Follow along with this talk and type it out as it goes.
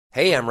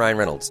Hey, I'm Ryan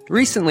Reynolds.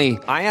 Recently,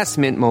 I asked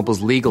Mint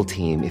Mobile's legal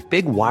team if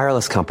big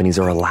wireless companies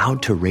are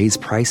allowed to raise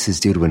prices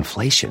due to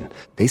inflation.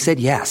 They said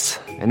yes.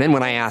 And then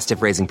when I asked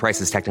if raising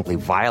prices technically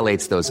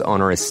violates those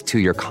onerous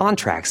two-year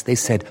contracts, they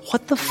said,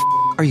 "What the f***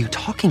 are you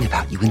talking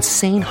about, you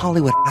insane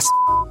Hollywood ass?"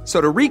 So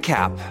to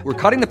recap, we're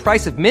cutting the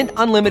price of Mint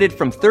Unlimited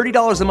from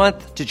 $30 a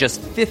month to just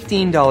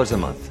 $15 a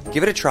month.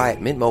 Give it a try at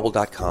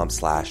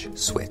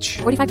mintmobile.com/switch.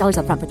 $45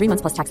 up front for 3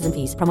 months plus taxes and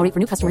fees. Promo rate for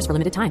new customers for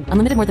limited time.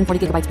 Unlimited more than 40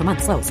 gigabytes per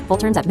month. Slows full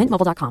terms at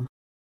mintmobile.com.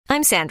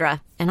 I'm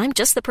Sandra, and I'm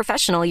just the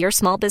professional your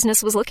small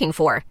business was looking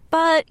for.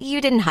 But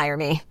you didn't hire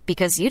me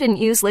because you didn't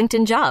use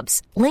LinkedIn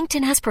Jobs.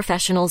 LinkedIn has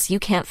professionals you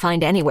can't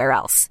find anywhere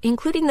else,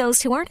 including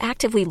those who aren't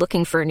actively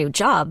looking for a new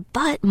job,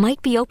 but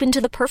might be open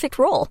to the perfect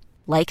role,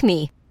 like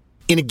me.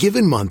 In a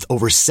given month,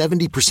 over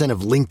 70%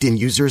 of LinkedIn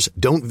users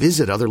don't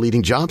visit other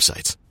leading job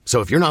sites. So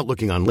if you're not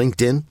looking on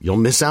LinkedIn, you'll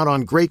miss out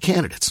on great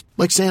candidates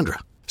like Sandra.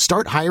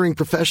 Start hiring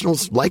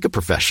professionals like a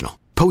professional.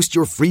 Post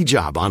your free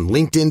job on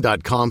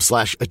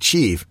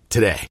linkedin.com/achieve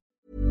today.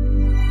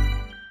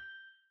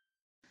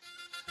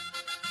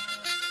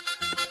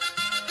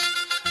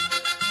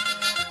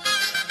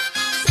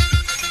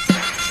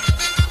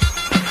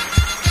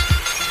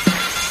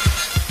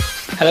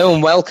 Hello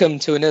and welcome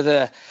to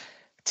another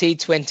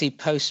T20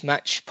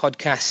 post-match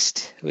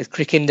podcast with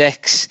Crick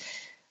Index.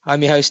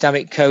 I'm your host,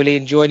 Amit Kohli,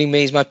 and joining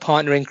me is my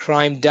partner in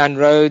crime, Dan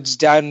Rhodes.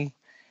 Dan,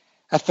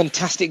 a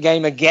fantastic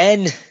game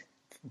again.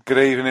 Good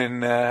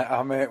evening,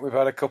 Amit. We've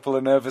had a couple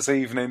of nervous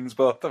evenings,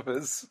 both of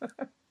us.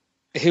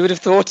 Who would have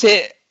thought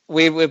it?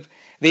 The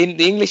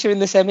English are in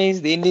the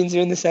semis, the Indians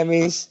are in the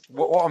semis.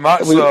 What a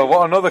match, though.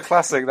 What another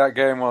classic that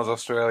game was,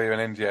 Australia and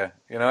India.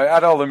 You know, it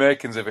had all the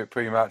makings of it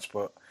pre-match,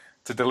 but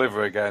to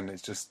deliver again,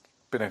 it's just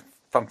been a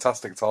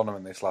fantastic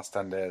tournament this last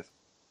 10 days.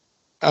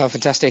 Oh,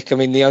 fantastic. I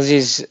mean, the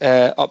Aussies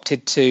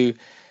opted to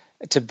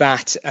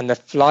bat, and the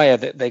flyer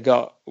that they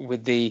got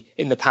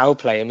in the power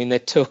play, I mean, they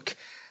took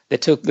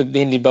the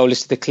Indian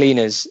bowlers to the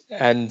cleaners,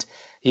 and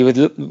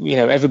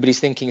everybody's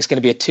thinking it's going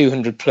to be a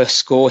 200 plus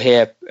score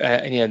here.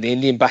 The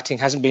Indian batting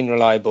hasn't been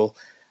reliable.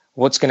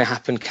 What's going to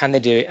happen? Can they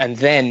do it? And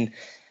then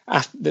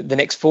after the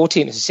next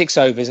 14, it's 6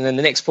 overs, and then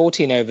the next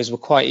 14 overs were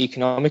quite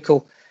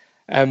economical.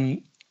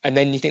 And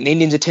then you think the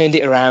Indians have turned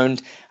it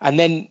around. And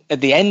then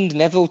at the end,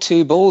 Neville,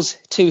 2 balls,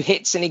 2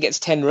 hits, and he gets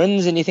 10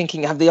 runs. And you're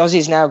thinking, have the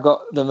Aussies now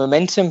got the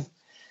momentum?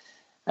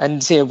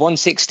 And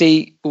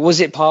 160,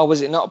 was it par?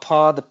 Was it not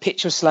par? The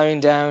pitch was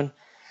slowing down.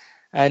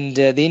 And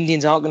the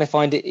Indians aren't going to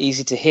find it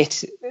easy to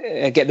hit,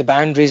 get the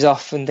boundaries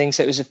off and things.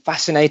 So it was a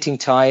fascinating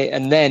tie.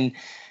 And then,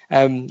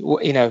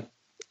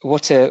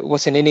 what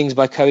an innings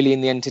by Kohli in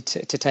the end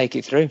to take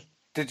it through.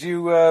 Did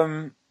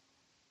you...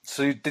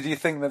 So did you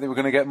think that they were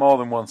going to get more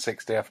than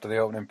 160 after the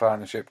opening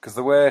partnership? Because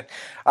the way...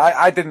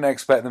 I didn't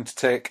expect them to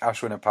take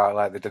Ashwin apart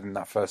like they did in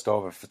that first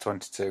over for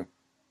 22.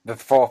 The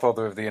fourth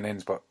over of the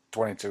innings, but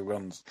 22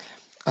 runs.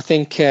 I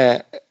think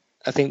after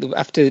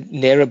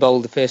Nehra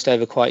bowled the first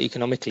over quite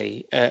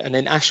economically, and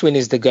then Ashwin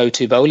is the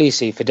go-to bowler, you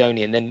see, for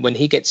Dhoni, and then when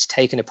he gets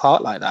taken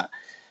apart like that,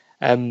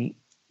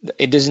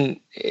 it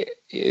doesn't...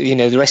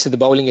 the rest of the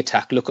bowling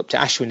attack look up to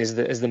Ashwin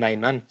as the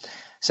main man.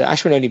 So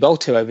Ashwin only bowled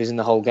 2 overs in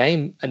the whole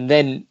game, and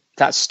then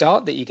that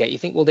start that you get, you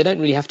think, well, they don't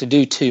really have to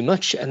do too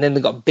much. And then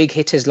they've got big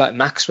hitters like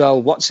Maxwell,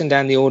 Watson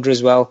down the order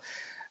as well.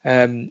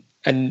 I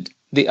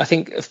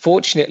think,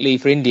 fortunately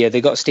for India,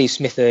 they got Steve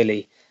Smith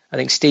early. I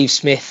think Steve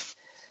Smith,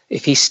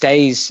 if he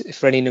stays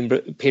for any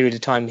period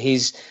of time,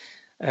 he's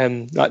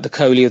like the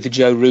Kohli or the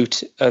Joe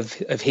Root of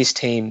his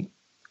team.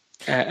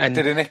 Did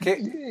he nick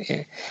it?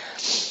 Yeah.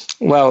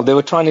 Well, they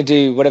were trying to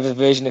do whatever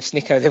version of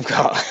Snicko they've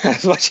got. I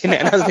was watching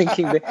it and I was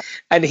thinking,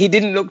 and he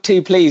didn't look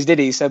too pleased, did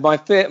he? So my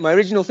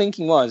original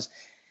thinking was,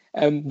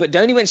 but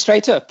Dhoni went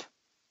straight up.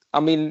 I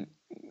mean,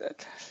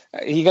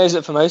 he goes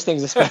up for most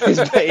things, I suppose.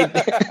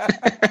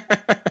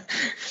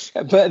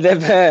 But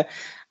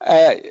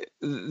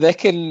they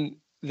can,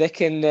 they're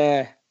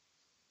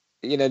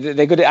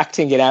good at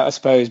acting it out, I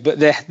suppose. But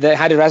they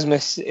had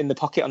Erasmus in the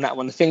pocket on that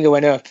one. The finger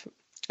went up,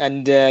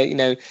 and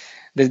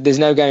There's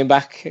no going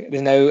back.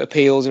 There's no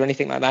appeals or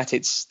anything like that.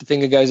 It's the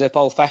finger goes up,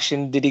 old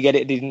fashioned. Did he get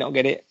it? Did he not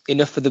get it?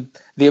 Enough for the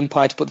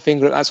umpire to put the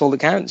finger up. That's all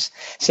that counts.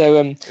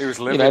 So he was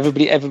livid.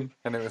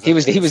 He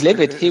was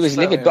livid. He was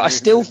livid.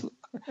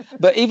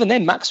 But even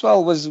then,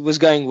 Maxwell was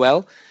going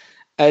well,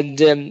 and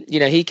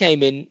he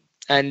came in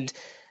and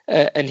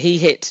he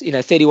hit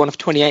 31 of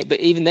 28. But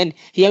even then,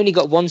 he only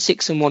got 1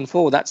 6 and 1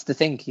 4. That's the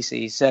thing, you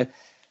see. So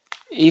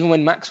even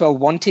when Maxwell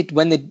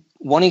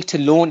wanting to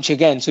launch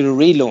again, sort of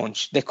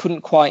relaunch, they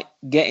couldn't quite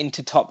get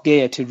into top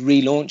gear to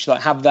relaunch,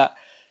 like have that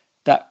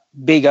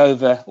big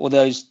over, or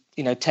those,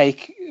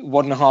 take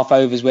 1.5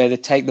 overs where they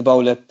take the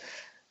bowler,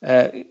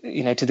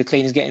 to the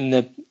cleaners, getting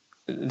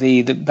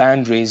the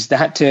boundaries. They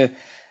had to.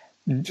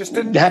 It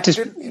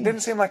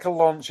didn't seem like a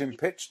launching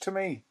pitch to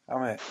me.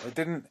 It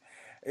didn't.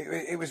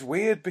 It was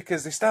weird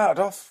because they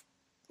started off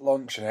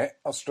launching it.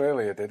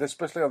 Australia did,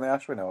 especially on the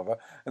Ashwin over,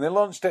 and they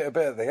launched it a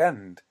bit at the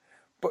end,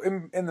 but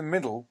in the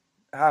middle,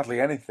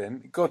 hardly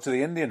anything. Go to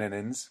the Indian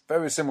innings,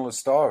 very similar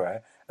story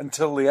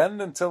until the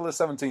end, until the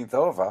 17th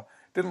over.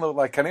 Didn't look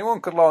like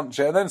anyone could launch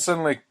it. And then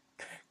suddenly,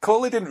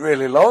 Kohli didn't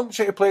really launch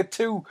it. He played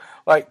two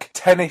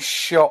tennis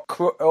shot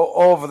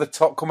over the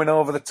top, coming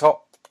over the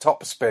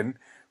top spin,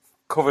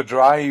 cover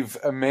drive,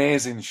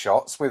 amazing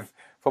shots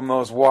from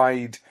those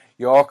wide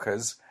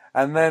Yorkers.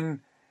 And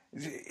then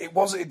it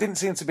didn't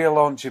seem to be a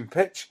launching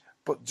pitch,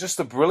 but just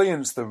the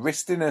brilliance, the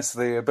wristiness,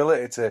 the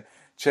ability to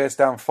chase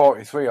down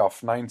 43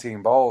 off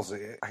 19 balls.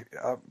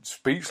 I'm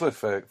speechless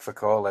for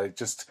Kohli.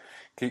 Just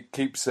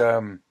keeps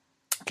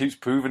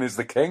proving he's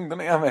the king, doesn't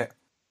he, Amit?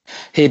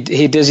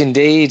 He does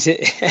indeed.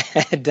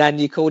 Dan,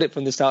 you called it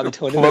from the start of the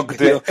tournament.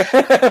 Plugged it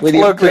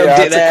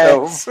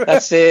there.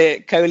 That's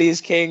it. Kohli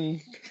is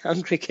king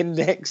on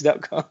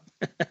crickindex.com.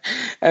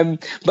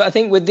 But I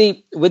think with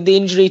the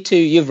injury to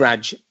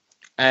Yuvraj,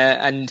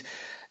 and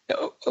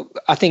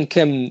I think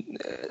I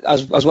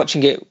was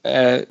watching it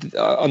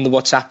on the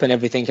WhatsApp and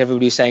everything.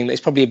 Everybody was saying that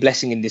it's probably a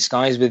blessing in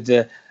disguise with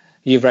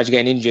Yuvraj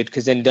getting injured,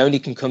 because then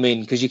Dhoni can come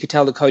in, because you could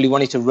tell that Kohli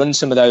wanted to run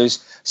some of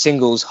those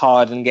singles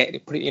hard and get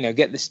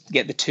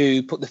the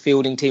two, put the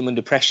fielding team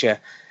under pressure.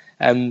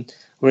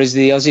 Whereas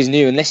the Aussies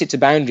knew, unless it's a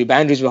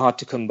boundaries were hard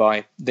to come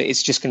by, that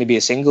it's just going to be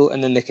a single,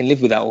 and then they can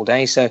live with that all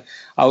day. So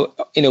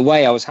in a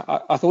way, I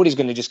thought he was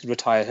going to just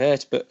retire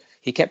hurt, but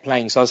he kept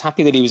playing. So I was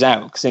happy that he was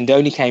out, because then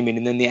Dhoni came in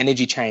and then the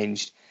energy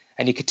changed,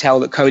 and you could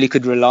tell that Kohli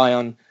could rely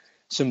on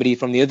somebody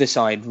from the other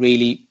side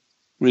really,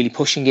 really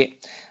pushing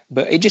it.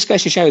 But it just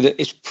goes to show that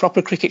it's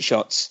proper cricket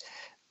shots,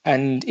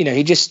 and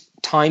he just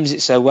times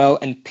it so well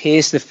and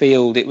pierced the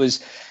field. It was,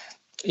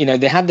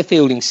 they had the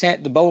fielding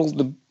set.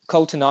 The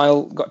Colton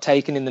Isle got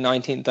taken in the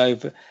 19th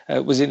over.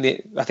 Was in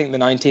the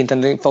 19th,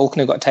 and I think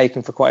Faulkner got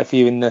taken for quite a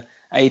few in the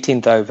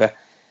 18th over.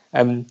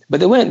 But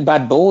they weren't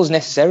bad balls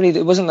necessarily.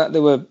 It wasn't that they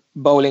were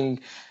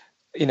bowling,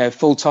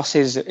 full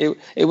tosses. It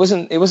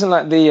wasn't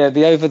like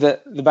the over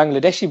that the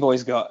Bangladeshi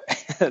boys got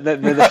that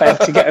they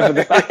failed to get over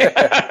the line.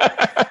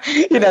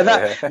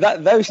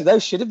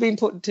 Those should have been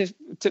put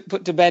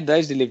to bed,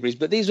 those deliveries.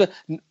 But these were,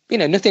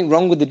 nothing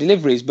wrong with the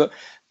deliveries. But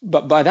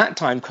by that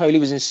time, Kohli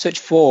was in such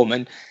form,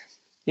 and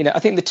I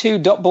think the two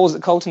dot balls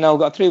that Colton Isle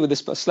got through were the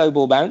slow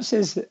ball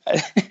bounces,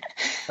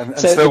 and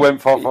so still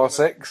went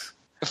 4-4-6.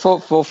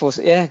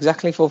 4-4-6, yeah,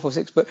 exactly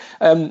 4-4-6. But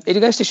it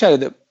goes to show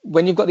that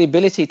when you've got the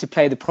ability to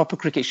play the proper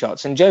cricket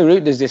shots, and Joe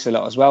Root does this a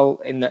lot as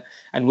well, and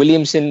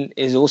Williamson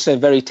is also a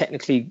very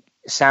technically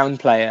sound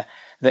player.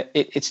 That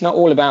it's not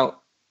all about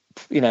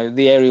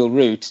the aerial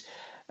route,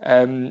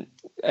 and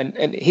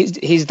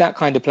he's that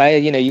kind of player.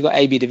 You got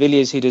AB de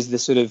Villiers, who does the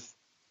sort of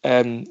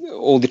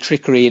all the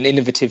trickery and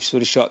innovative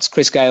sort of shots.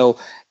 Chris Gayle,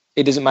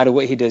 it doesn't matter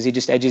what he does, he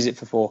just edges it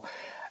for 4.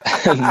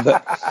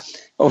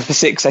 Or for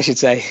 6, I should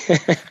say.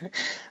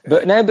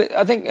 but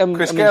I think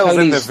Chris Gale's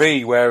in the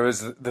V,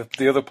 whereas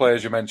the other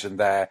players you mentioned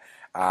there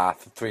are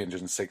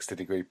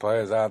 360-degree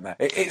players, aren't they?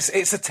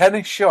 It's a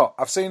tennis shot.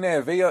 I've seen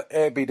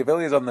AB de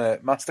Villiers on the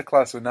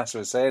masterclass with Nasser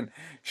Hussain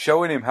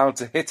showing him how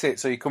to hit it.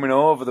 So you're coming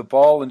over the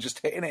ball and just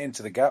hitting it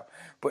into the gap.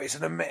 But it's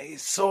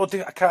so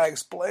I can't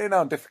explain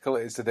how difficult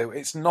it is to do.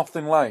 It's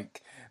nothing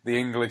like the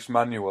English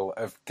manual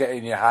of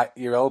getting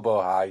your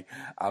elbow high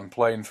and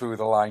playing through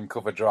the line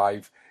cover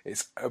drive.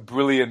 It's a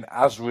brilliant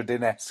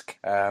Azruddin-esque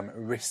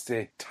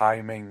wristy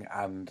timing,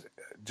 and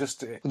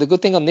just the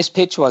good thing on this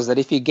pitch was that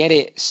if you get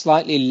it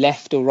slightly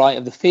left or right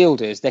of the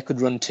fielders, they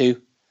could run 2.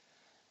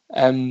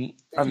 But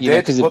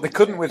they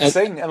couldn't with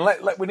Singh. And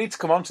we need to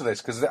come on to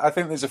this, because I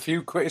think there's a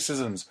few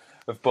criticisms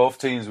of both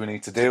teams we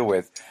need to deal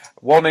with.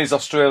 One is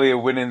Australia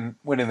winning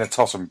the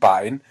toss and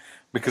batting,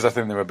 because I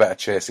think they're a better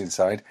chasing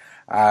side,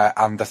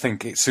 and I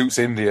think it suits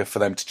India for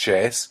them to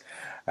chase.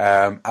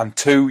 And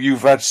 2,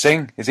 Yuvraj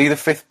Singh. Is he the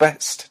 5th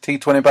best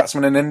T20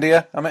 batsman in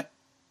India, Amit?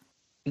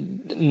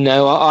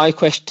 No,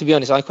 to be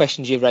honest, I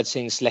questioned Yuvraj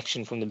Singh's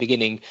selection from the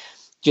beginning,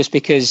 just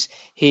because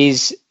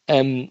he's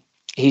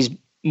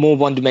more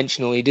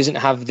one-dimensional. He doesn't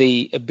have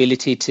the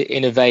ability to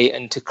innovate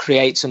and to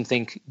create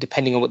something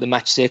depending on what the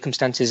match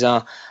circumstances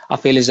are. I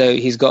feel as though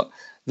he's got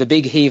the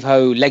big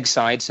heave-ho leg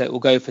side, so it will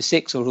go for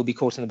 6 or he'll be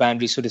caught in the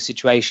boundary sort of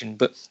situation.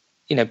 But,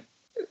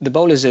 the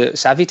bowlers are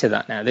savvy to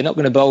that now. They're not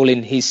going to bowl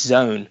in his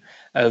zone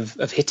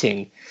of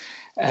hitting.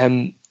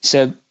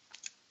 So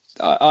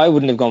I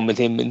wouldn't have gone with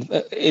him.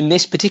 In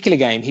this particular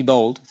game, he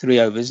bowled 3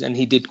 overs and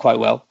he did quite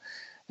well.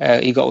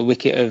 He got a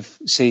wicket of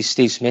Steve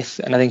Smith,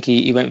 and I think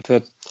he went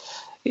for...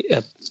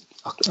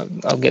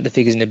 I'll get the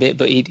figures in a bit,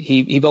 but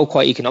he bowled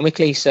quite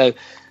economically. So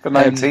for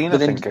 19, I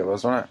think it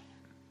was, wasn't it?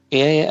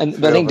 Yeah,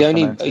 but I think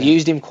Dhoni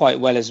used him quite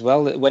well as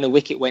well. When a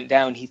wicket went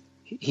down,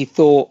 he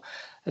thought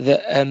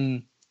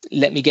that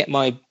let me get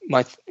my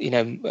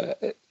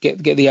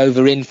get the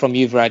over in from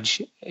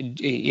Yuvraj.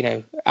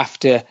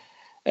 After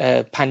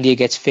Pandya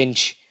gets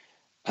Finch,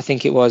 I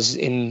think it was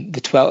in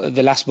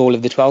the last ball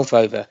of the 12th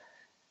over,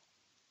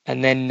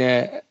 and then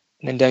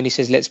Dhoni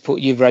says, "Let's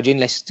put Yuvraj in.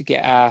 Let's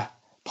get our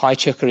pie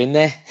chucker in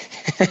there."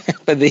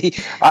 For me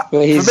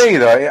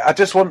though,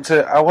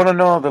 I want to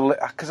know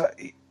because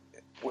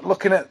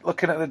looking at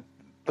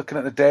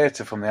the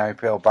data from the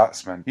IPL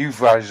batsmen,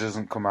 Yuvraj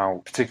doesn't come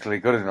out particularly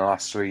good in the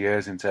last 3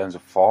 years in terms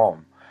of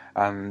form,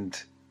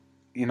 and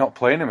you're not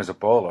playing him as a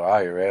bowler,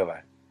 are you really?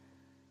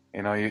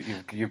 You know,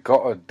 you've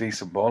got a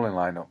decent bowling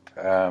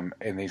lineup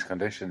in these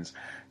conditions.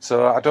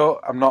 So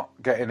I'm not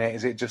getting it.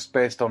 Is it just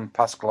based on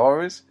past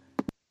glories?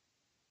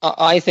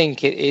 I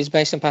think it is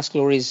based on past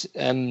glories.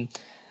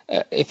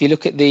 If you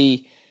look at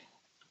the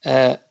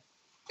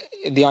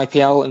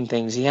IPL and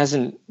things, he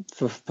hasn't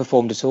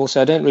performed at all.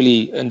 So I don't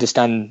really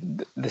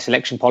understand the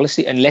selection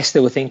policy unless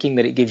they were thinking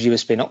that it gives you a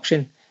spin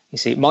option. You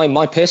see,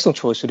 my personal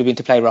choice would have been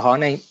to play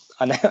Rahane.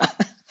 I know.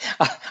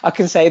 I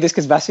can say this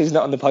because Vasu's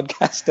not on the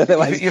podcast.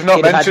 Otherwise, you've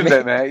not mentioned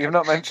it, mate. You've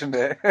not mentioned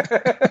it.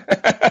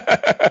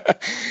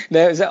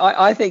 No, so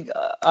I think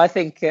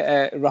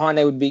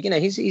Rahane would be. You know,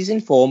 he's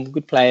in form,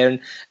 good player,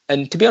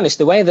 and to be honest,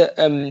 the way that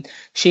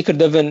Shikhar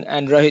Dhawan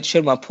and Rohit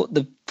Sharma put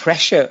the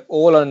pressure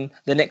all on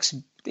the next,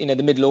 the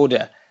middle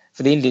order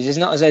for the Indians, it's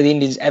not as though the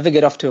Indians ever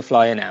get off to a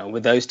flyer now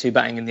with those two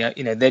batting in the.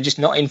 They're just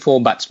not in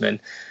form batsmen.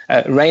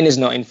 Rainer's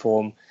not in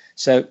form,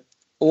 so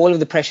all of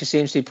the pressure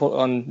seems to be put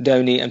on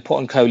Dhoni and put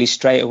on Kohli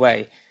straight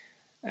away.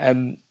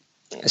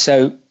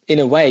 So in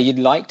a way, you'd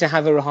like to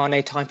have a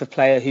Rahane type of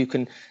player who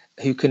can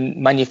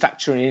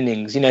manufacture an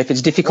innings. If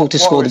it's difficult to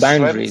score the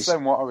boundaries.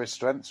 Then what are his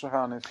strengths,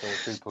 Rahane?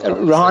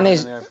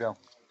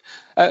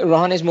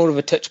 Rahane's more of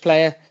a touch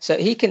player, so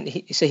he's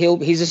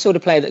the sort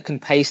of player that can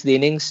pace the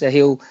innings. So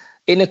he'll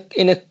in a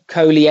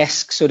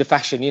Kohli-esque sort of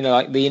fashion,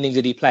 like the innings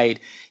that he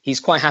played, he's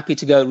quite happy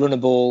to go run a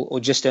ball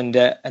or just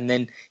under, and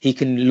then he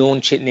can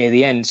launch it near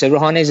the end. So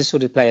Rahane's a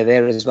sort of player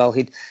there as well.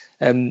 He'd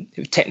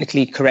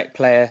technically correct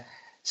player,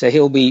 so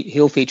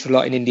he'll feature a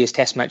lot in India's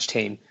Test match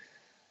team.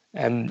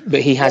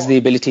 But he has the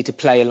ability to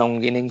play a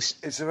long innings.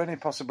 Is there any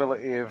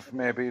possibility of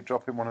maybe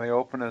dropping one of the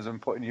openers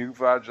and putting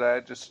Yuvraj there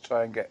just to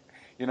try and get,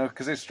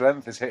 because his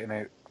strength is hitting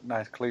a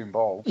nice clean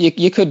ball?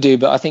 You could do,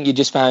 but I think you'd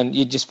just find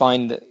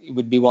that it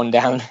would be one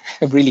down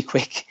really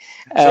quick.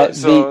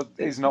 So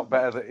he's not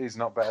better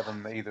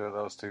than either of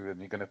those two, and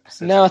you're going to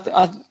persist.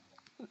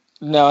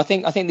 No, I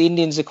think the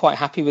Indians are quite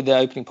happy with their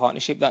opening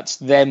partnership.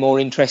 They're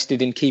more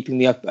interested in keeping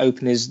the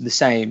openers the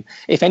same.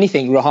 If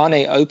anything,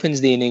 Rahane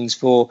opens the innings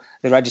for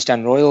the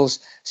Rajasthan Royals.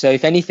 So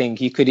if anything,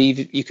 you could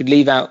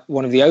leave out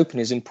one of the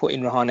openers and put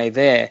in Rahane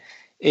there.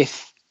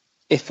 If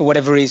for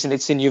whatever reason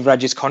it's in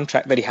Yuvraj's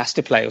contract that he has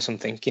to play or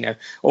something,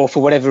 or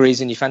for whatever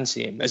reason you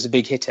fancy him as a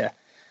big hitter.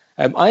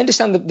 I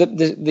understand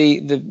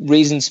the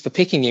reasons for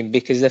picking him,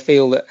 because they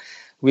feel that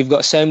we've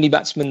got so many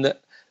batsmen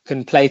that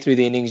can play through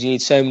the innings. You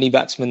need so many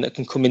batsmen that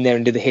can come in there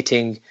and do the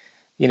hitting,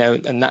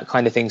 and that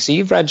kind of thing. So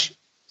Yuvraj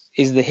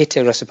is the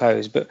hitter, I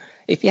suppose. But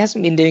if he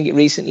hasn't been doing it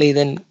recently,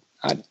 then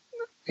I'm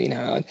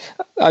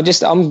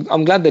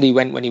glad that he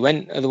went when he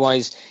went.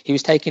 Otherwise, he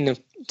was taking a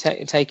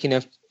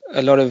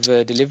lot of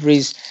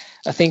deliveries.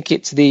 I think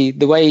it's the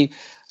way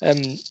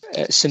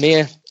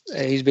Samir,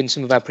 who's been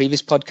some of our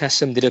previous podcasts,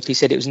 summed it up. He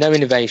said it was no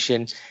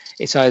innovation.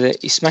 It's either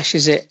he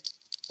smashes it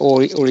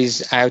or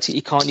he's out.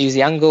 He can't use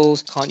the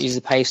angles, can't use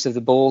the pace of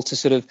the ball to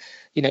sort of,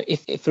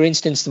 if for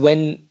instance,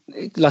 when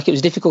like it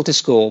was difficult to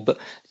score, but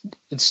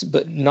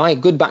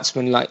good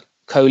batsmen like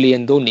Kohli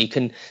and Dhoni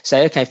can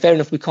say, okay, fair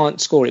enough, we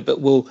can't score it,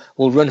 but we'll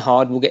run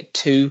hard. We'll get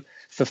 2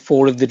 for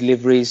 4 of the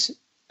deliveries.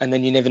 And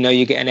then you never know,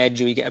 you get an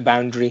edge or you get a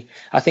boundary.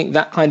 I think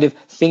that kind of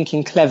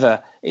thinking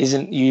clever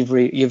isn't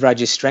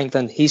Yuvraj's strength,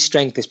 and his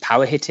strength is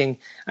power hitting.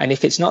 And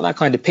if it's not that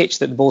kind of pitch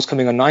that the ball's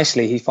coming on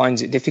nicely, he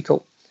finds it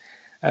difficult.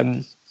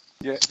 There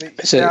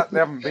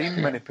haven't been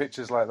many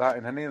pitches like that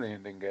in any of the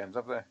Indian games,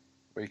 have there?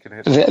 Where you can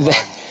hit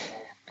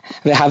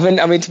They haven't.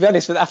 I mean, to be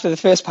honest, after the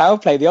first power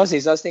play, the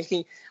Aussies, I was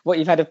thinking,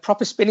 you've had a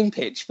proper spinning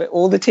pitch for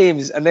all the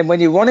teams, and then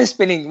when you want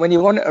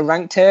a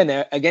ranked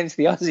turner against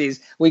the Aussies,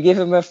 we give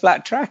them a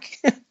flat track.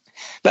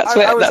 That's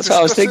what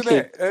I was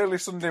thinking. Early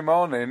Sunday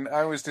morning,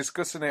 I was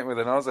discussing it with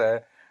an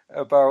Aussie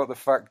about the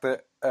fact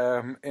that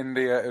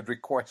India had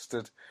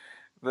requested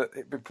that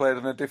it be played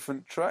on a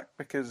different track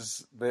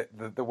because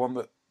the one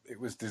that it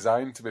was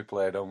designed to be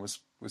played on was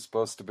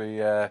supposed to be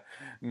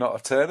not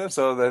a turner.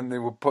 So then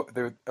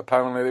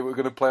apparently they were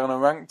going to play on a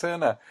ranked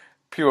turner.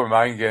 Pure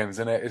mind games,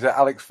 isn't it? Is it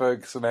Alex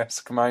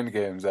Ferguson-esque mind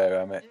games there,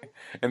 I mean,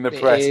 in the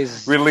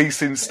press,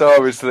 releasing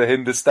stories to the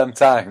Hindustan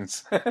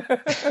Times?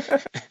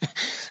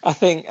 I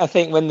think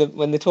when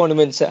the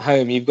tournament's at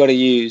home, you've got to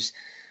use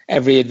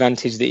every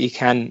advantage that you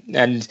can,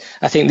 and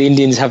I think the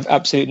Indians have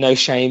absolute no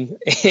shame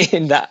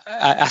in that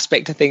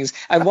aspect of things.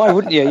 And why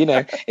wouldn't you?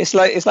 It's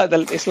like against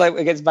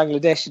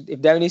Bangladesh. If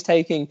Dhoni's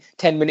taking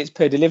 10 minutes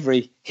per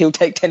delivery, he'll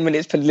take 10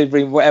 minutes per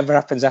delivery. Whatever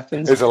happens.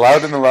 He's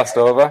allowed in the last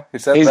over. He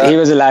said that. He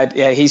was allowed.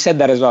 Yeah, he said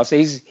that as well. So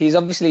he's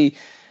obviously.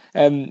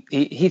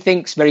 He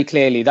thinks very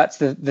clearly. That's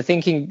the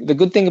thinking. The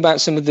good thing about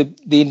some of the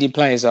Indian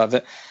players are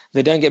that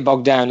they don't get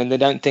bogged down and they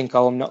don't think,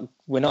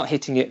 we're not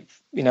hitting it.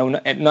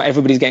 Not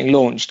everybody's getting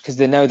launched, because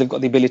they know they've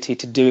got the ability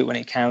to do it when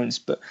it counts.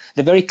 But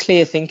they're very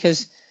clear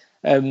thinkers.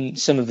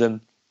 Some of them.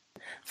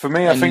 For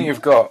me, I think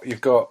you've got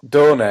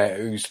Dhoni,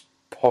 who's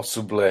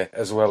possibly,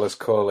 as well as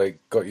Kohli,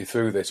 got you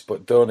through this.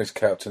 But Dhoni's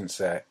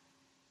captaincy,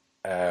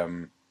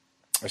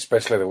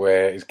 especially the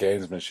way his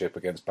gamesmanship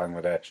against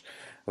Bangladesh,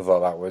 I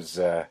thought that was.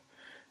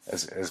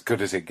 As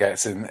good as it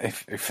gets, and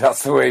if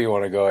that's the way you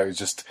want to go, it was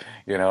just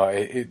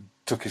it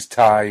took his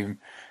time.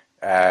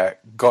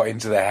 got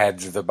into the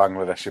heads of the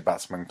Bangladeshi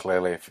batsmen,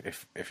 clearly,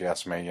 if you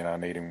ask me,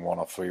 needing 1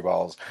 or 3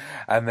 balls.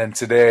 And then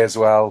today as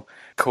well,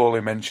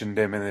 Kohli mentioned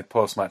him in the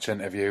post-match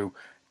interview.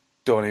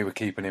 Dhoni were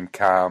keeping him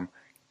calm,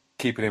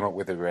 keeping him up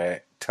with the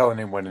rate, telling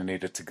him when he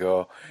needed to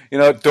go.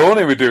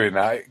 Dhoni were doing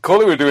that.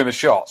 Kohli were doing the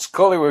shots.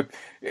 Kohli were,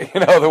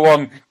 the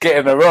one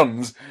getting the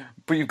runs.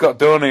 But you've got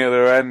Dhoni at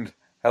the end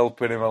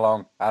helping him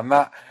along. And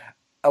that,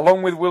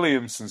 along with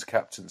Williamson's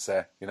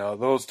captaincy,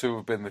 those two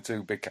have been the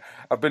two big...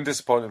 I've been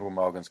disappointed with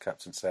Morgan's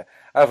captaincy.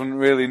 I haven't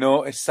really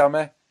noticed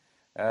Sammy,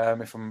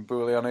 if I'm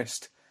brutally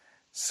honest.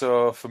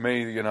 So for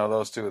me,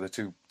 those two are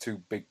the two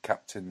big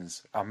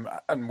captains.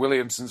 And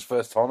Williamson's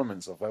first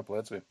tournament, so fair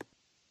play to him.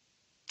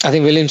 I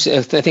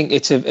think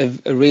it's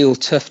a real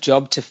tough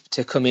job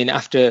to come in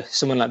after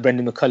someone like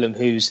Brendan McCullum,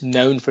 who's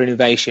known for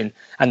innovation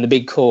and the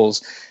big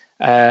calls.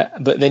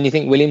 But then you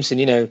think Williamson,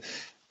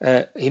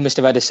 he must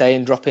have had a say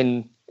in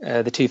dropping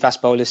the 2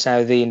 fast bowlers,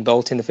 Southee and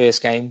Bolt, in the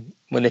first game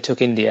when they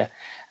took India.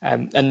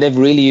 And they've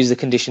really used the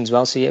conditions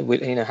well. So,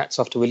 yeah, hats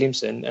off to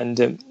Williamson. And,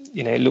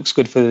 it looks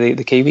good for the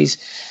Kiwis.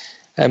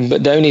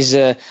 But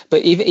Dhoni's...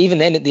 but even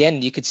then, at the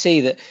end, you could see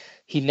that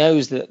he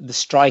knows that the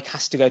strike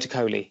has to go to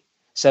Kohli.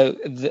 So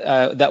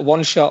that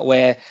one shot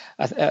where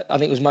I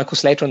think it was Michael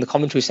Slater on the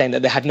commentary saying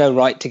that they had no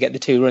right to get the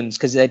 2 runs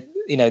because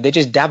they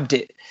just dabbed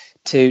it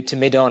to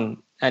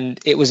mid-on. And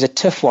it was a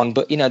tough one,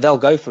 but, they'll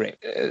go for it.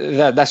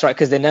 That's right,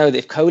 because they know that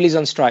if Kohli's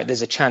on strike,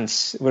 there's a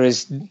chance.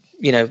 Whereas, and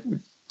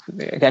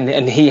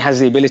he has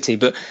the ability.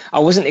 But I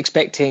wasn't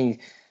expecting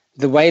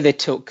the way they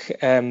took,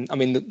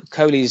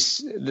 Kohli's,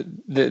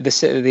 the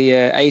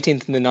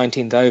 18th and the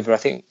 19th over, I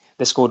think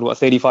they scored,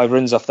 35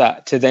 runs off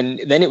that. To then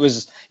it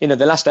was, the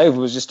last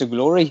over was just a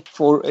glory.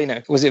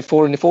 Was it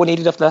 4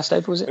 needed off the last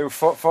over, was it? It was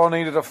 4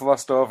 needed off the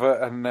last over,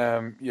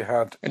 and you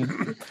had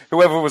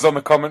whoever was on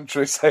the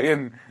commentary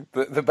saying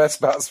the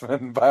best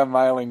batsman by a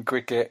mile in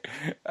cricket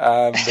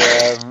and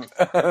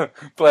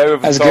player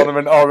of the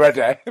tournament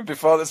already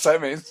before the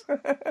semis.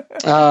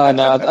 Oh,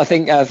 no, I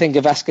think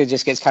Gavaskar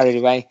just gets carried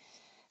away.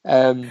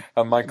 And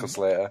Michael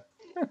Slater.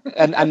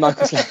 and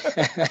Michael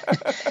Slater.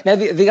 Now,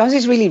 the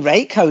Aussies really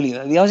rate Kohli,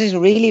 though. The Aussies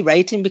really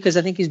rate him because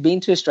I think he's been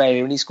to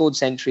Australia and he scored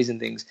centuries and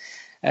things.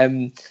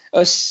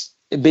 Us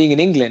being in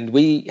England,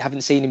 we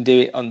haven't seen him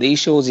do it on these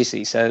shores, you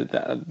see, so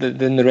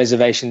then the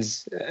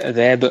reservations are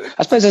there. But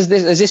I suppose as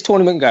this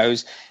tournament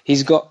goes,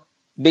 he's got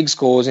big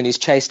scores and he's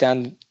chased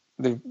down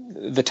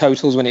the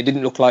totals when it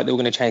didn't look like they were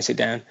going to chase it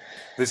down.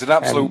 There's an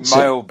absolute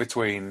mile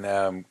between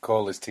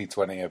Kohli's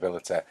T20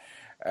 ability,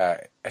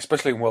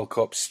 especially in World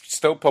Cups.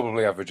 Still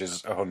probably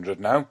averages 100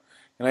 now.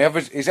 He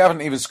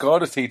hasn't even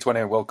scored a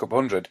T20 in World Cup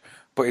 100,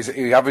 but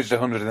he averaged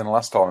 100 in the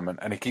last tournament,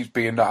 and he keeps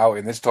being not out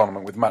in this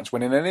tournament with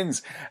match-winning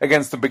innings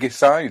against the biggest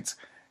sides.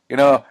 In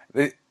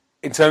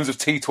terms of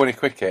T20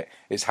 cricket,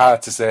 it's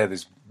hard to say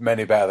there's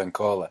many better than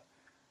Kohli,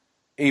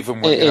 even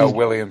with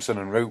Williamson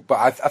and Root. But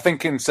I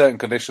think in certain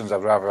conditions,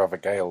 I'd rather have a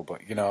Gale. But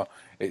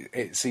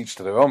it's each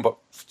to their own. But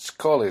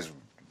Kohli is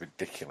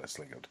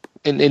ridiculously good.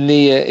 In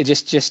the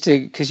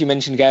because you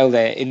mentioned Gale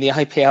there, in the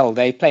IPL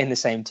they play in the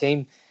same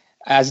team,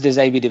 as does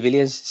AB de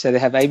Villiers. So they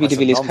have AB de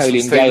Villiers,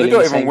 Kohli, and Gale. They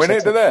don't even win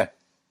it, do they?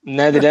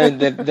 No, they don't.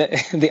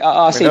 The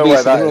RCB.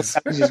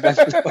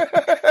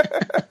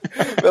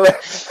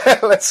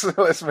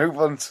 Let's move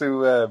on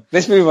to.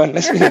 Let's move on.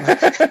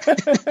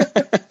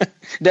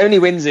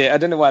 Dhoni wins it. I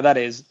don't know why that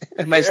is.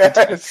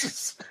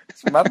 It's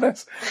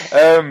madness.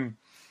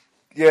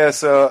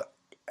 So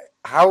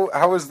how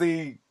has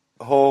the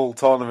whole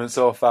tournament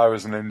so far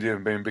as an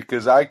Indian been?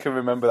 Because I can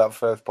remember that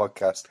first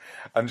podcast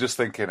and just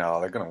thinking,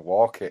 they're going to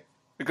walk it.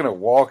 They're going to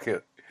walk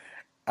it.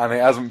 And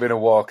it hasn't been a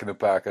walk in the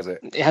park, has it?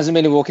 It hasn't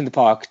been a walk in the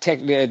park.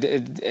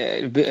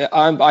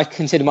 I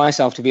consider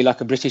myself to be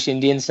like a British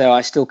Indian, so I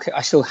still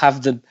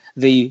have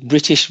the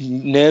British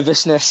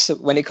nervousness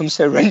when it comes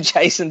to a run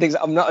chase and things.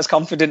 I'm not as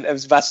confident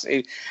as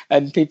Vasu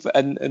and people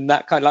and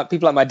that kind. Like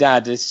people like my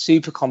dad is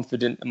super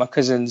confident, and my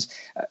cousins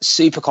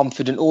super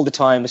confident all the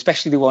time.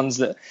 Especially the ones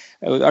that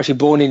are actually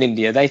born in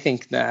India. They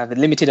think they have a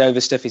limited over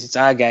stuff. It's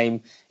our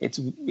game. It's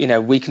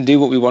we can do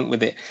what we want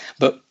with it,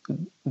 but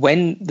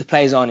when the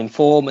players aren't in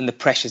form and the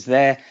pressure's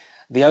there,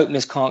 the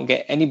openers can't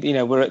get any.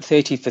 We're at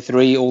 30 for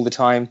 3 all the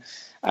time,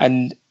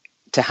 and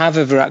to have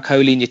a Virat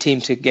Kohli in your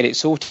team to get it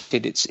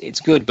sorted,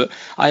 it's good. But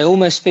I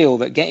almost feel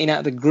that getting out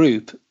of the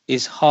group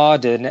is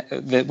harder.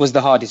 That was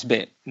the hardest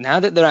bit. Now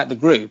that they're out of the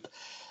group,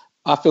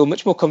 I feel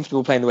much more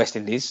comfortable playing the West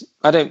Indies.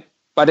 I don't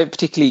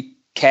particularly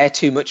care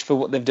too much for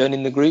what they've done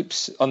in the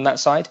groups on that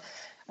side.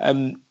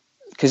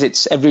 Because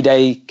it's every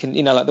day,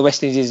 like the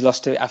West Indies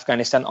lost to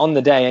Afghanistan. On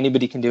the day,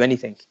 anybody can do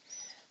anything.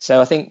 So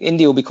I think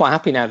India will be quite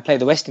happy now to play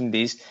the West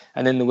Indies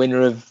and then the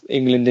winner of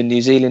England and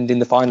New Zealand in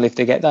the final if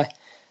they get there.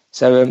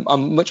 So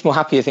I'm much more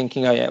happier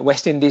thinking,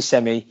 West Indies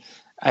semi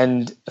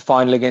and a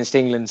final against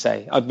England,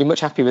 say. I'd be much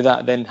happier with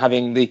that than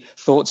having the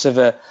thoughts of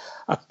a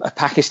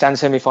Pakistan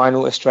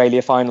semi-final,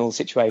 Australia final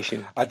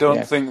situation. I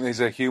don't think there's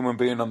a human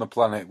being on the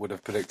planet would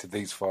have predicted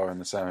these far in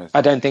the semis.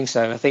 I don't think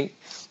so. I think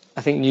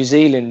New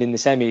Zealand in the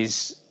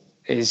semis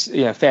is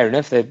fair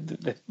enough.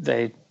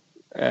 They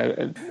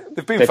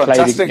They've been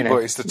fantastic,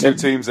 but it's the two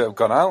teams that have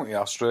gone out.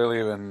 Yeah,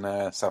 Australia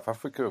and South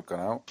Africa have gone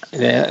out.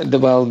 Yeah,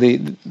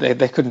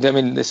 they couldn't. I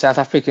mean, the South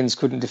Africans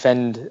couldn't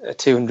defend a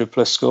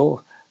 200+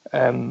 score,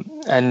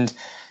 and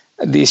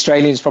the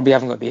Australians probably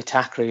haven't got the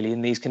attack really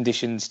in these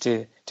conditions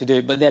to do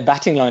it. But their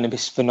batting lineup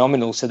is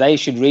phenomenal, so they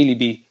should really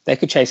be. They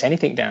could chase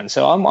anything down.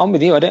 So I'm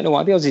with you. I don't know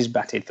why the Aussies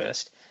batted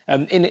first.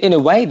 In a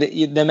way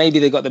that maybe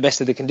they got the best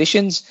of the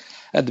conditions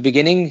at the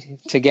beginning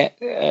to get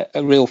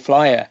a real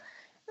flyer.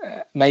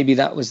 Maybe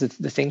that was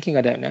the thinking.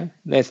 I don't know.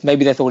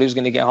 Maybe they thought it was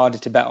going to get harder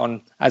to bat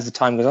on as the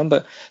time goes on.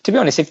 But to be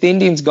honest, if the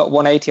Indians got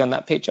 180 on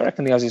that pitch, I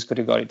reckon the Aussies could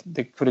have got it.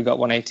 They could have got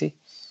 180.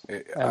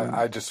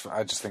 I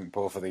just think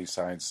both of these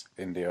sides,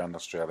 India and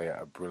Australia,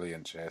 are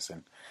brilliant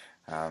chasing,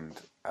 and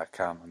I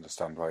can't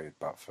understand why you'd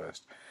bat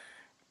first.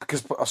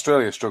 Because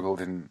Australia struggled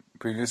in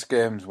previous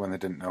games when they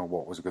didn't know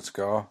what was a good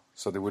score,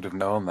 so they would have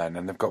known then,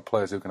 and they've got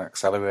players who can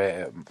accelerate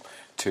it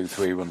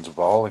 2-3 runs a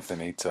ball if they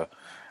need to.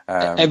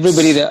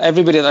 Everybody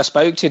that I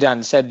spoke to,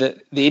 Dan, said that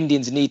the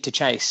Indians need to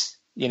chase,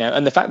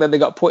 and the fact that they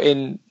got put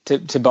in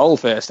to bowl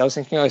first, I was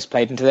thinking, it's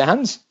played into their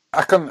hands.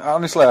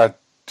 I'm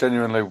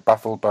genuinely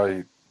baffled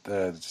by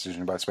the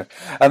decision by Smith,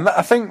 and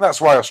I think that's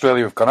why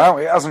Australia have gone out.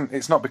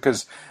 It's not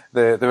because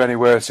they're any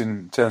worse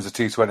in terms of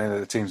T20 that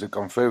the teams have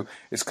gone through.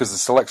 It's because the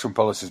selection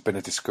policy has been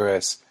a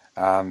disgrace,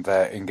 and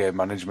in-game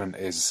management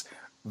is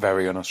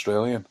very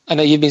un-Australian. I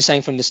know you've been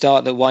saying from the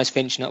start that why is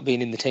Finch not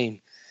being in the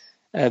team?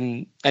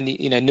 And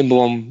number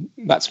one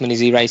batsman is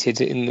he rated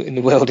in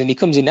the world, and he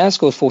comes in now,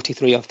 scores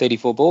 43 off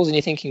 34 balls, and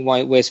you're thinking,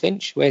 where's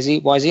Finch? Why is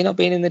he not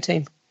being in the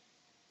team?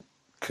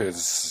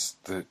 Because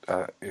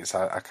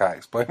I can't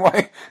explain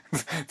why.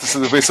 So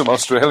there'll be some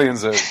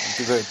Australians that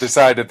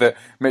decided that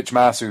Mitch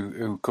Marsh,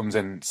 who comes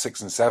in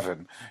 6 and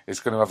 7, is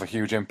going to have a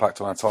huge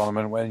impact on a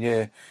tournament when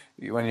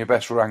your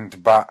best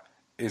ranked bat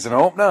is an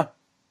opener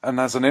and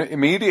has an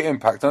immediate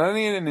impact on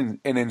any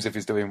innings if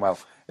he's doing well.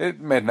 It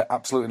made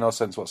absolutely no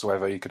sense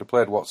whatsoever. You could have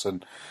played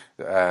Watson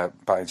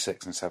batting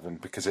 6 and 7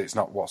 because it's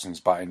not Watson's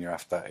batting you're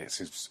after, it's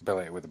his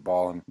ability with the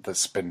ball, and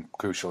that's been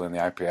crucial in the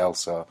IPL,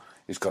 so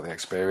he's got the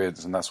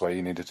experience, and that's why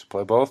he needed to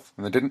play both,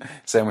 and they didn't.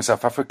 Same with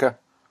South Africa.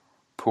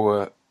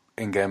 Poor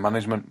in-game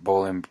management,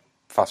 bowling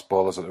fast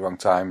bowlers at the wrong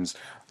times,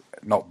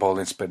 not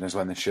bowling spinners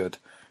when they should,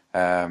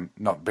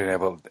 not being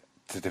able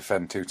to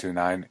defend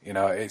 229.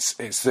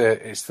 It's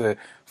the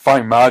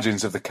fine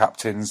margins of the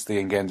captains, the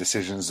in-game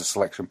decisions, the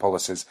selection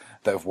policies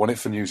that have won it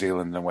for New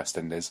Zealand and West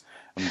Indies,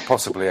 and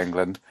possibly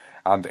England.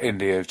 And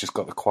India have just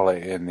got the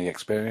quality and the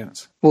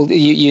experience. Well,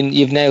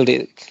 you've nailed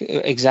it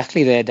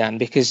exactly there, Dan,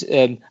 because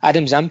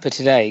Adam Zampa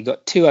today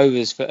got 2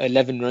 overs for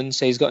 11 runs,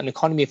 so he's got an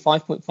economy of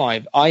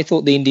 5.5. I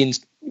thought the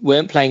Indians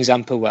weren't playing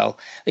Zampa well.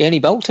 He only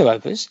bowled 2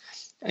 overs.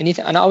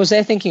 And I was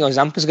there thinking,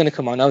 Zampa's going to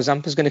come on,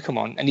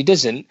 and he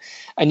doesn't.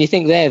 And you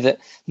think there that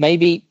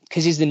maybe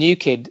because he's the new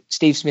kid,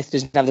 Steve Smith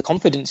doesn't have the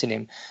confidence in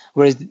him,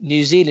 whereas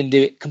New Zealand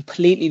do it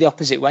completely the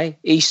opposite way.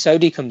 Ish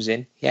Sodhi comes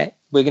in,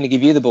 we're going to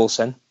give you the ball,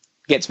 son.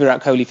 Gets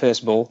Virat Kohli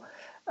first ball.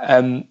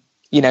 So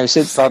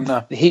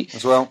Santner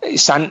as well.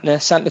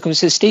 Santner comes.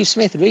 So Steve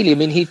Smith, really, I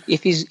mean,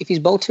 if he's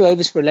bowled 2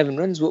 overs for 11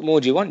 runs, what more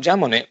do you want?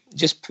 Jam on it.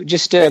 It's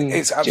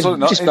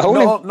absolutely just not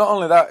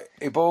only that,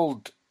 he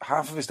bowled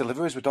half of his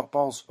deliveries were dot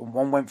balls, and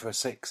one went for a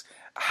 6.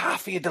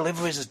 Half of your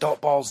deliveries as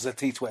dot balls as a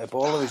T20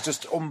 bowler is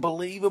just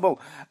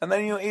unbelievable. And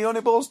then he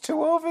only bowls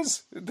 2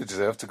 overs. They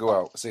deserve to go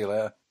out. See you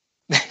later.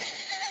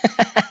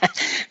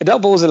 The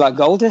dot balls are like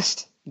gold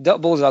dust.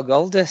 Dot balls are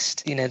gold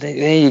dust.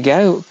 There you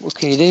go. What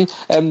can you do?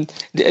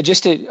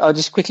 I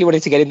just quickly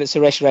wanted to get in that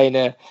Suresh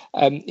Raina,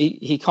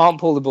 he can't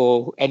pull the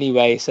ball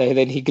anyway, so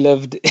then he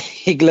gloved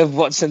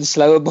Watson's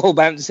slower ball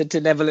bouncer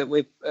to Neville at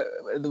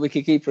the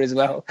wicketkeeper as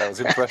well. That was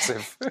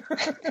impressive.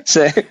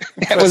 So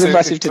that was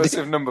impressive to do.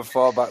 Impressive number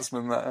 4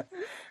 batsman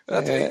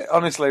there.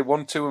 Honestly,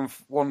 1, 2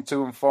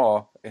 and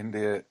 4.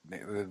 India,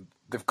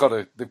 they've got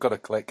to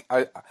click.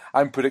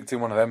 I'm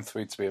predicting one of them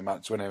 3 to be a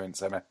match winner in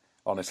semi.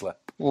 Honestly.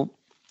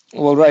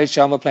 Well, Rohit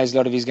Sharma plays a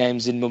lot of his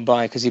games in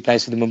Mumbai because he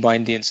plays for the Mumbai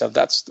Indians. So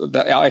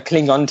I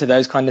cling on to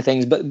those kind of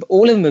things. But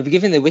all of them have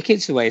given their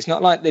wickets away. It's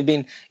not like they've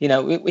been,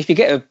 if you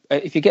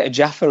get a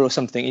Jaffa or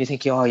something, and you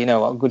think,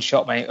 a good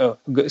shot, mate. Oh,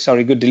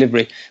 good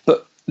delivery.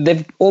 But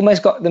they've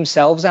almost got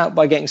themselves out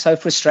by getting so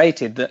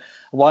frustrated that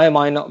why am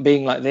I not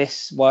being like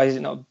this? Why is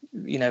it not?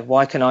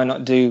 Why can I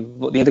not do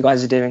what the other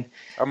guys are doing?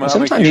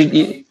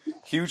 Sometimes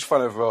huge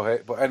fan of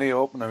Rohit, but any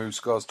opener who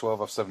scores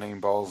 12 off 17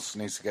 balls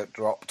needs to get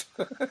dropped.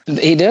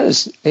 He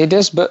does,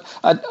 but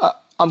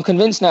I'm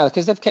convinced now,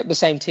 because they've kept the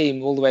same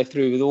team all the way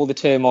through with all the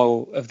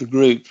turmoil of the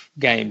group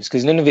games,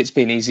 because none of it's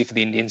been easy for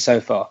the Indians so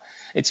far.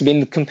 It's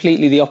been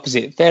completely the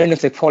opposite. Fair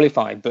enough, they've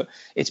qualified, but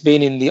it's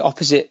been in the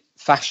opposite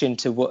fashion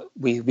to what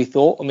we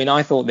thought. I mean,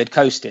 I thought they'd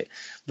coast it,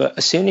 but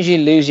as soon as you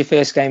lose your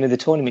first game of the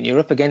tournament, you're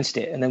up against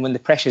it, and then when the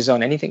pressure's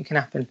on, anything can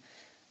happen.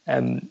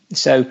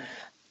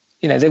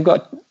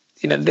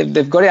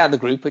 They've got it out of the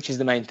group, which is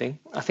the main thing.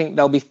 I think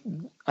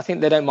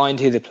they don't mind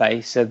who they play.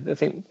 So I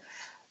think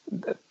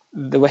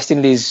the West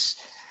Indies,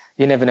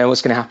 you never know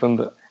what's going to happen.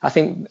 But I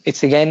think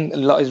it's, again, a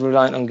lot is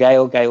reliant on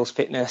Gale's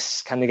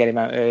fitness. Can they get him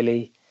out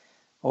early?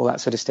 All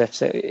that sort of stuff.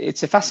 So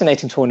it's a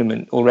fascinating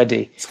tournament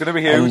already. It's going to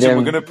be huge, and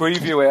we're going to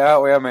preview it,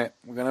 aren't we, Emmett?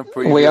 We're going to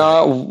preview.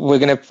 We're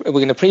going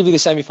to preview the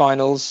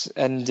semi-finals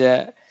and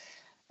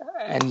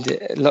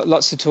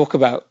lots to talk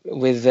about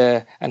with,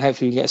 and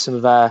hopefully we get some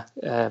of our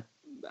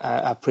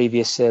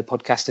previous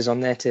podcasters on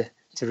there to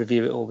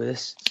review it all with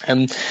us.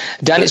 Dan,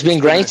 it's been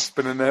great. It's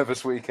been a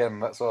nervous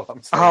weekend. That's all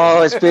I'm saying.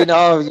 Oh, it's been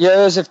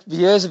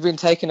years have been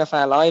taken off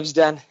our lives,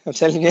 Dan. I'm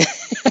telling you.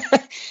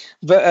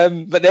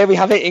 But there we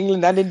have it.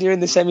 England and India in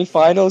the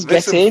semi-finals.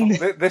 Get in.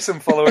 This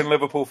and following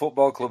Liverpool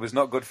Football Club is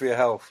not good for your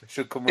health. It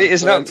should come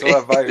with a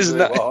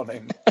advisory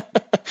warning.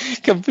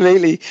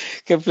 Completely.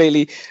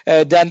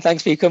 Dan,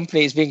 thanks for your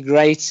company. It's been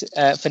great.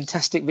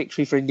 Fantastic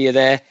victory for India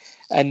there,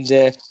 and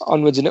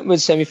onwards and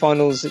upwards.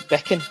 Semi-finals at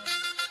beckon.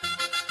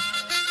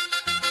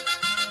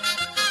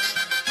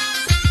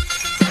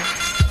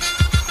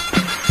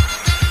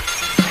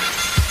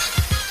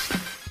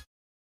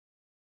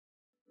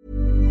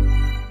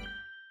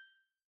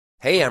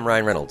 Hey, I'm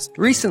Ryan Reynolds.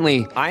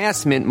 Recently, I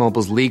asked Mint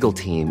Mobile's legal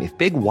team if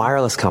big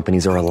wireless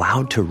companies are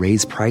allowed to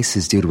raise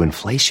prices due to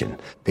inflation.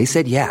 They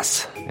said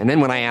yes. And then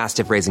when I asked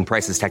if raising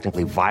prices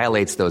technically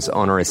violates those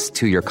onerous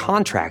 2-year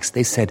contracts,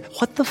 they said,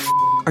 "What the f***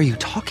 are you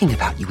talking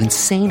about, you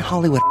insane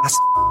Hollywood ass?"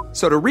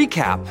 So to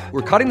recap,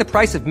 we're cutting the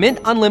price of Mint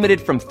Unlimited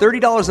from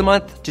 $30 a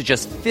month to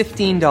just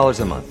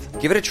 $15 a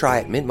month. Give it a try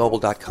at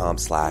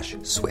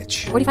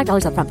mintmobile.com/switch.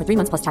 $45 up front for 3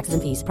 months plus taxes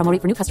and fees. Promo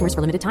rate for new customers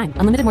for limited time.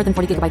 Unlimited more than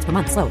 40 gigabytes per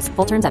month. Slows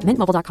full terms at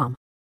mintmobile.com.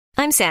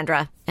 I'm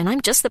Sandra, and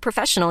I'm just the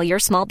professional your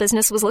small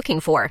business was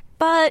looking for.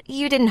 But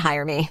you didn't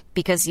hire me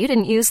because you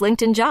didn't use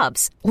LinkedIn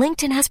Jobs.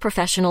 LinkedIn has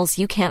professionals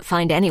you can't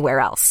find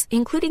anywhere else,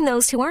 including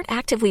those who aren't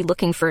actively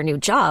looking for a new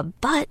job,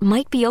 but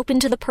might be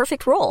open to the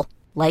perfect role,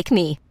 like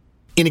me.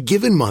 In a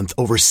given month,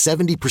 over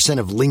 70%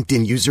 of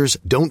LinkedIn users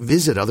don't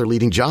visit other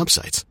leading job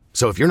sites.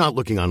 So if you're not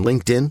looking on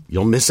LinkedIn,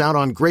 you'll miss out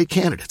on great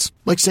candidates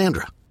like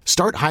Sandra.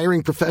 Start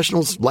hiring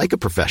professionals like a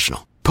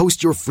professional.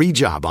 Post your free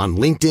job on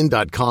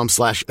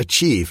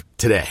linkedin.com/achieve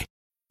today.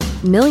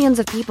 Millions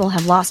of people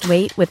have lost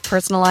weight with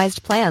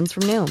personalized plans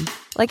from Noom.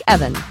 Like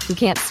Evan, who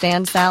can't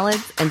stand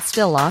salads and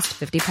still lost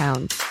 50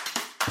 pounds.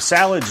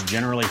 Salads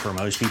generally for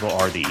most people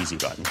are the easy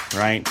button,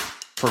 right?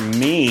 For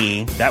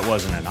me, that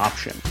wasn't an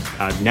option.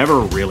 I never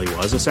really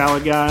was a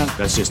salad guy.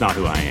 That's just not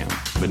who I am.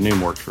 But Noom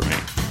worked for me.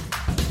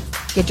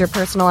 Get your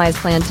personalized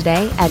plan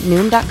today at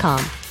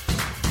Noom.com.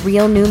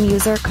 Real Noom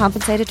user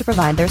compensated to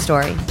provide their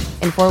story.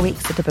 In 4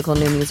 weeks, the typical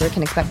Noom user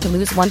can expect to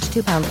lose 1 to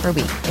 2 pounds per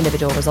week.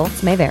 Individual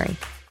results may vary.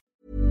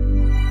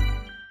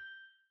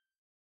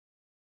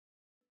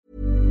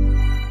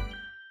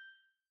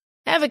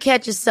 Ever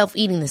catch yourself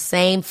eating the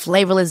same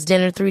flavorless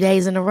dinner 3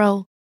 days in a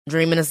row?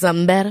 Dreaming of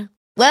something better?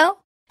 Well,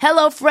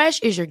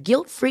 HelloFresh is your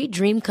guilt-free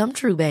dream come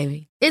true,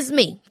 baby. It's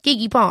me,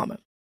 Keke Palmer.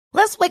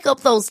 Let's wake up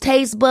those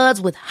taste buds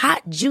with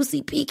hot,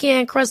 juicy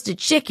pecan-crusted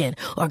chicken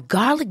or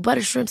garlic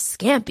butter shrimp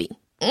scampi.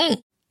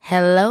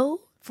 Hello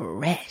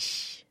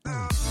Fresh.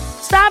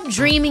 Stop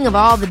dreaming of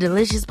all the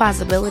delicious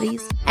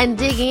possibilities and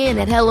dig in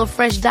at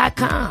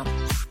HelloFresh.com.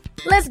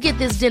 Let's get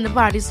this dinner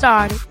party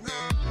started.